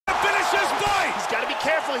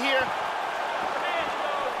careful here.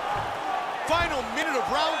 Final minute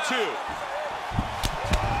of round 2.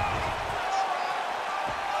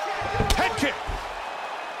 Head kick.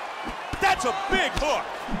 That's a big hook.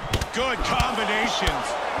 Good combinations.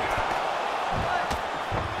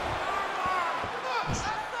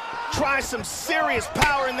 Try some serious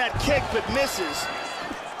power in that kick, but misses.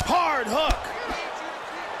 Hard hook.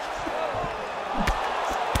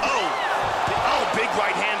 Oh, big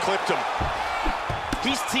right hand clipped him.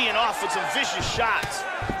 He's teeing off with some vicious shots.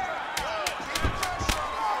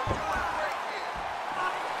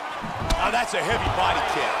 Now that's a heavy body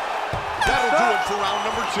kick. That'll do it for round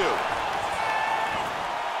number 2.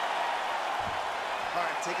 All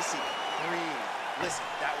right, take a seat. Breathe. Listen,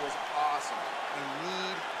 that was awesome. We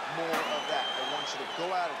need more of that. I want you to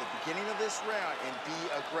go out at the beginning of this round and be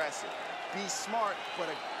aggressive. Be smart, but...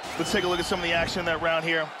 Let's take a look at some of the action in that round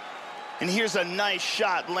here. And here's a nice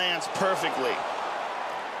shot, lands perfectly.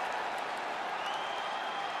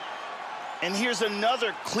 And here's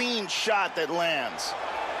another clean shot that lands.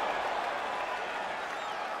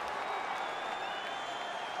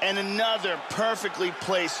 And another perfectly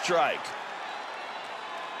placed strike.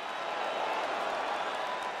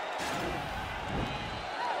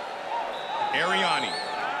 Ariani.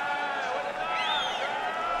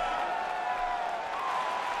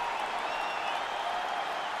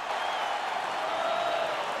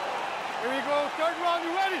 Here we go, third round,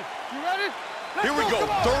 you ready? You ready? Here we go,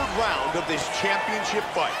 third round of this championship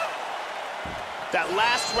fight. That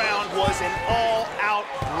last round was an all-out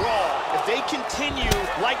brawl. If they continue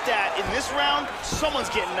like that in this round,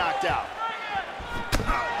 someone's getting knocked out.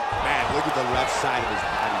 Man, look at the left side of his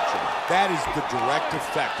body, Jim. That is the direct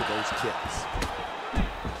effect of those kicks.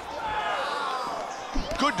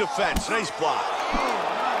 Good defense, nice block.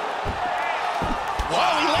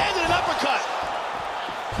 Wow, he landed an uppercut.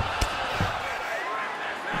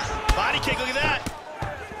 Body kick, look at that.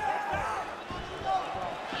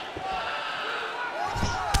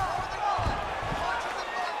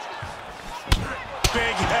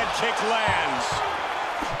 Big head kick lands.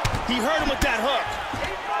 He hurt him with that hook.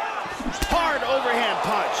 Hard overhand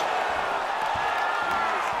punch.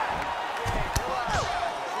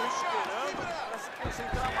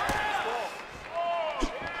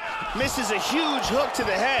 Misses a huge hook to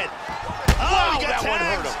the head. Oh, wow, he got that one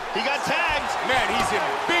tagged. hurt him. He got tagged. Man, he's in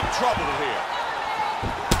big trouble here.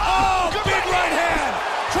 Oh, good big right hand.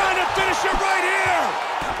 Trying to finish it right here.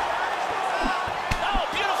 Oh,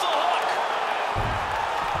 beautiful hook.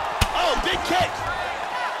 Oh, big kick.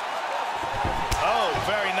 Oh,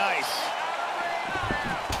 very nice.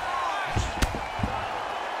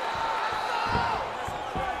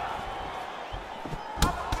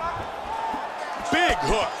 Big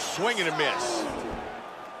hook, swing and a miss.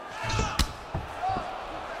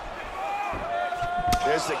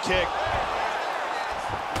 There's the kick.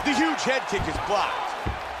 The huge head kick is blocked.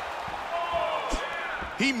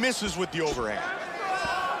 He misses with the overhand.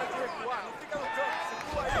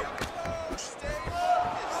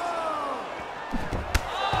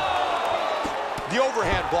 The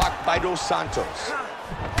overhand blocked by Dos Santos.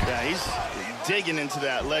 Yeah, he's digging into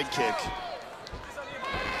that leg kick.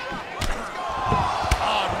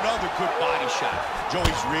 Another good body shot.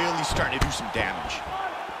 Joey's really starting to do some damage.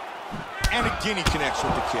 And again, he connects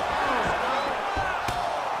with the kick.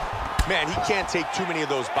 Man, he can't take too many of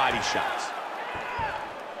those body shots.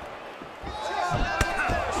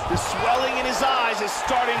 The swelling in his eyes is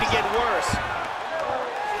starting to get worse.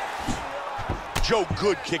 Joe,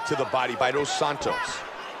 good kick to the body by Dos Santos.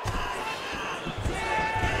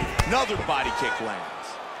 Another body kick lands.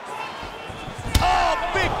 Oh,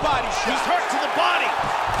 big body shot. He's hurt to the body.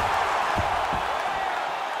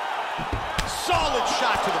 Solid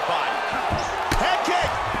shot to the body. Head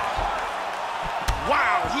kick.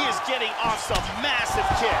 Wow, he is getting off some massive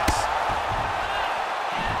kicks.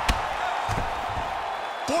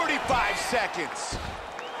 45 seconds.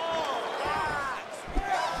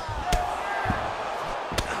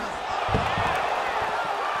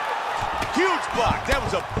 Huge block. That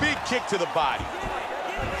was a big kick to the body.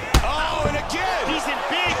 Oh, and again. He's in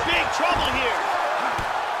big, big trouble here.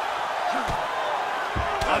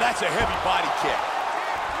 Oh, that's a heavy body kick.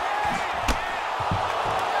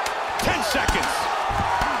 10 seconds.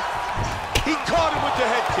 He caught him with the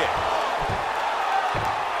head kick.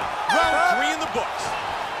 Round 3 in the books.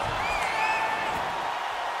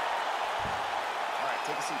 All right,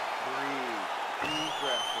 take a seat. Breathe. Deep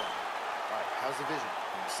breath in. All right, how's the vision?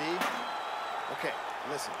 Can you see? Okay,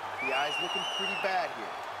 listen. The eye's looking pretty bad here.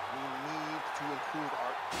 We need to improve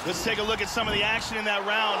our... Let's take a look at some of the action in that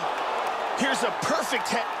round. Here's a perfect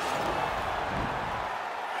head.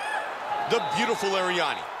 The beautiful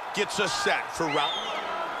Ariani gets us set for round.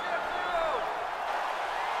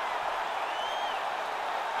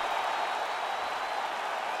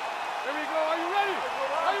 Here we go. Are you ready?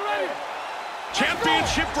 Are you ready?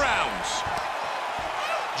 Championship rounds.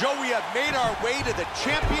 Joe, we have made our way to the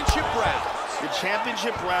championship rounds. The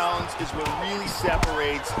championship rounds is what really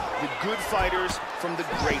separates the good fighters from the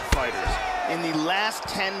great fighters. In the last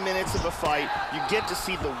 10 minutes of a fight, you get to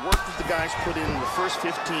see the work that the guys put in the first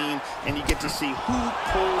 15, and you get to see who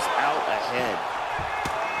pulls out ahead.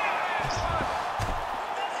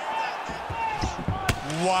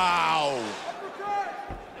 Wow.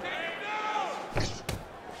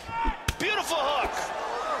 Beautiful hook.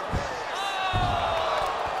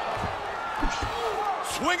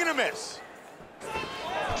 Swing and a miss.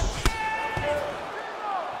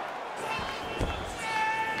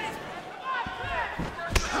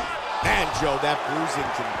 And, Joe, that bruising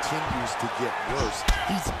continues to get worse.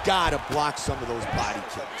 He's got to block some of those body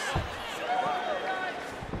kicks.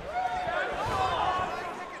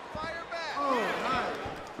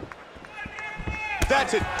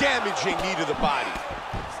 That's a damaging knee to the body.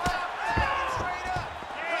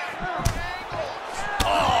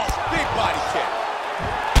 Oh, big body kick.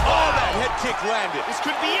 Oh, that head kick landed. This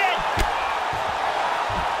could be it.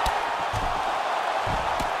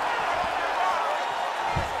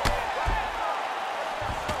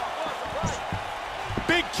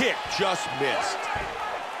 Big kick just missed.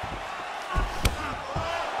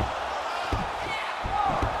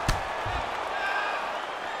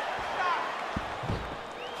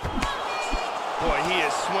 Boy, he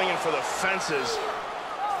is swinging for the fences.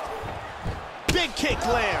 Big kick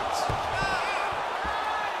lands.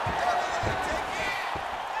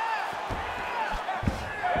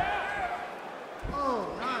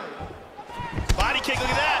 Body kick, look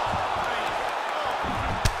at that.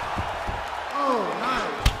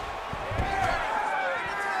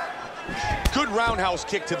 Good roundhouse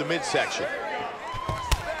kick to the midsection.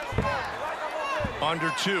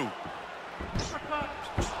 Under 2.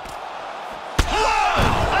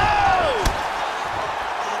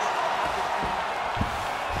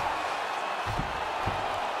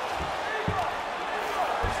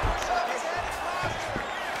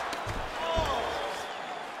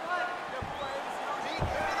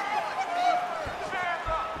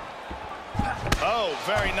 Oh,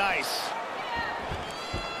 very nice.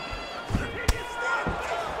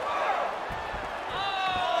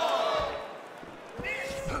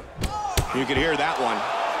 You could hear that one.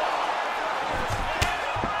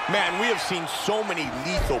 Man, we have seen so many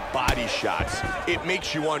lethal body shots. It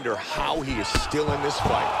makes you wonder how he is still in this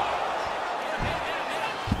fight.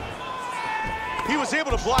 He was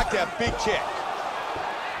able to block that big kick.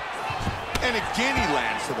 And again, he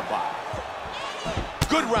lands to the bottom.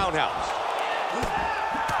 Good roundhouse.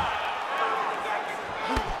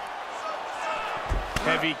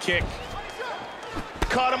 Heavy kick.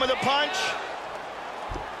 Caught him with a punch.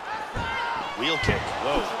 Wheel kick.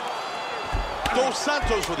 Whoa. Dos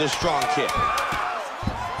Santos with a strong kick.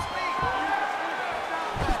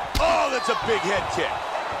 Oh, that's a big head kick.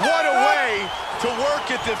 What a way to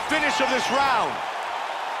work at the finish of this round.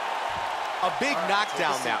 A big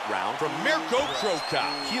knockdown that round from Mirko Croca.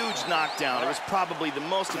 Huge knockdown. It was probably the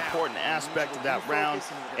most important aspect of that round,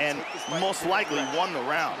 and most likely won the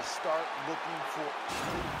round.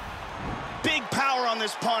 Big power on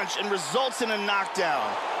this punch and results in a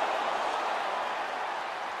knockdown.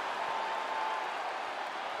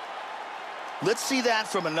 Let's see that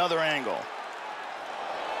from another angle.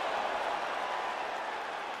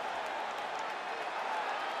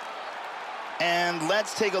 And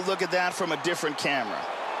let's take a look at that from a different camera.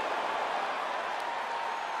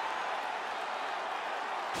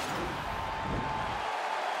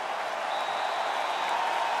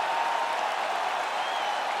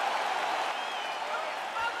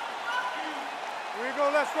 Here we go.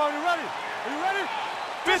 Last round. You ready? Are you ready?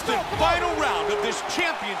 Fifth and final round of this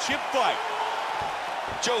championship fight.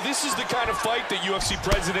 Joe, this is the kind of fight that UFC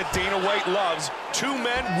President Dana White loves. 2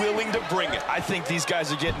 men willing to bring it. I think these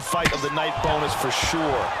guys are getting fight of the night bonus for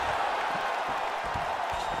sure.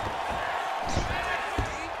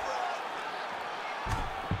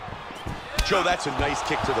 Joe, that's a nice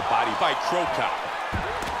kick to the body by Croca.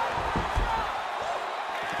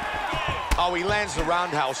 Oh, he lands the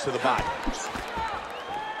roundhouse to the body.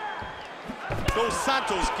 Dos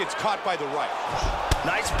Santos gets caught by the right.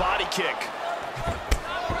 Nice body kick.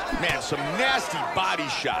 Man, some nasty body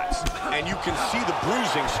shots. And you can see the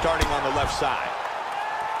bruising starting on the left side.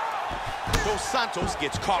 Dos Santos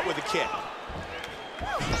gets caught with a kick.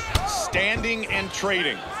 Standing and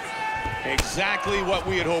trading. Exactly what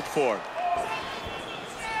we had hoped for.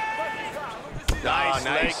 Nice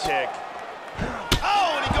leg kick.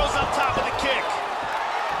 Oh, and he goes up top of the kick.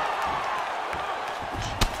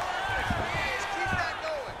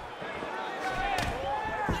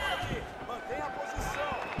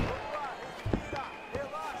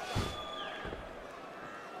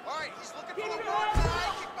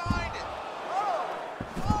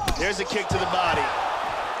 There's a kick to the body.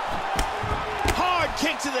 Hard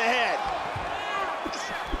kick to the head.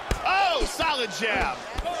 Oh, solid jab.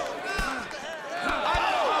 I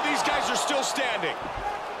don't know how these guys are still standing.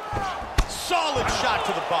 Solid shot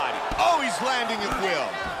to the body. Oh, he's landing at will.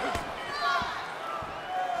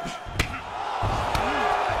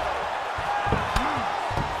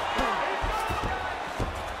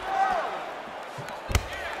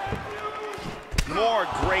 More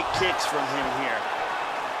great kicks from him here.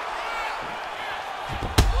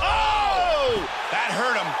 That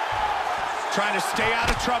hurt him. Trying to stay out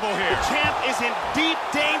of trouble here. The champ is in deep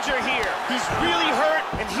danger here. He's really hurt,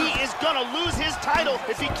 and he is gonna lose his title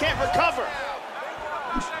if he can't recover.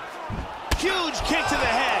 Huge kick to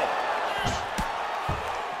the head.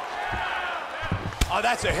 Oh,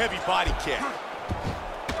 that's a heavy body kick.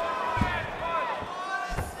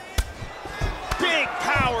 Big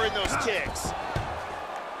power in those kicks.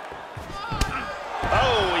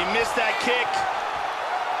 Oh, he missed that kick.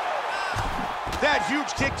 That huge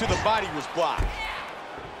kick to the body was blocked.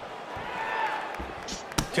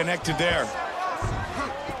 Connected there.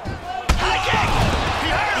 High kick! He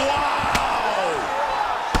hurt him! Wow!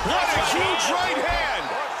 What a huge right hand!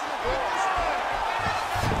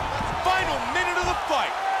 Final minute of the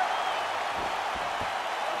fight.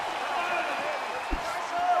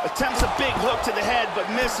 Attempts a big hook to the head, but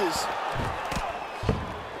misses.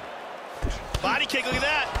 Body kick, look at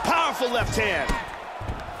that. Powerful left hand.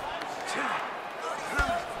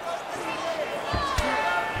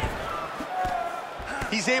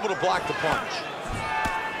 He's able to block the punch.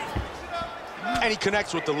 And he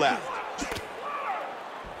connects with the left.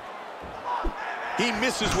 He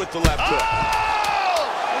misses with the left hook.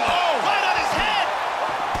 Oh! Right on his head!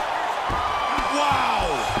 Wow!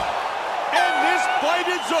 And this fight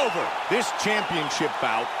is over. This championship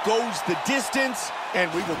bout goes the distance,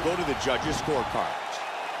 and we will go to the judges' scorecards.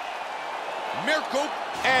 Mirko,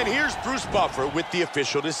 and here's Bruce Buffer with the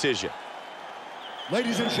official decision.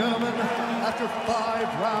 Ladies and gentlemen, after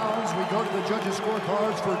 5 rounds, we go to the judges'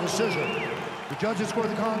 scorecards for a decision. The judges score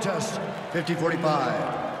the contest 50-45,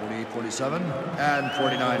 48-47, and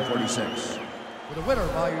 49-46. For the winner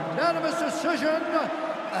by unanimous decision, and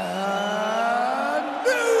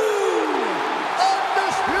new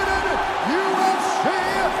undisputed UFC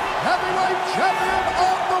heavyweight champion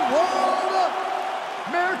of the world,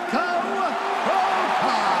 Mirko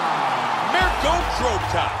Mirko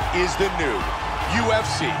is the new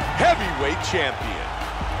UFC heavyweight champion.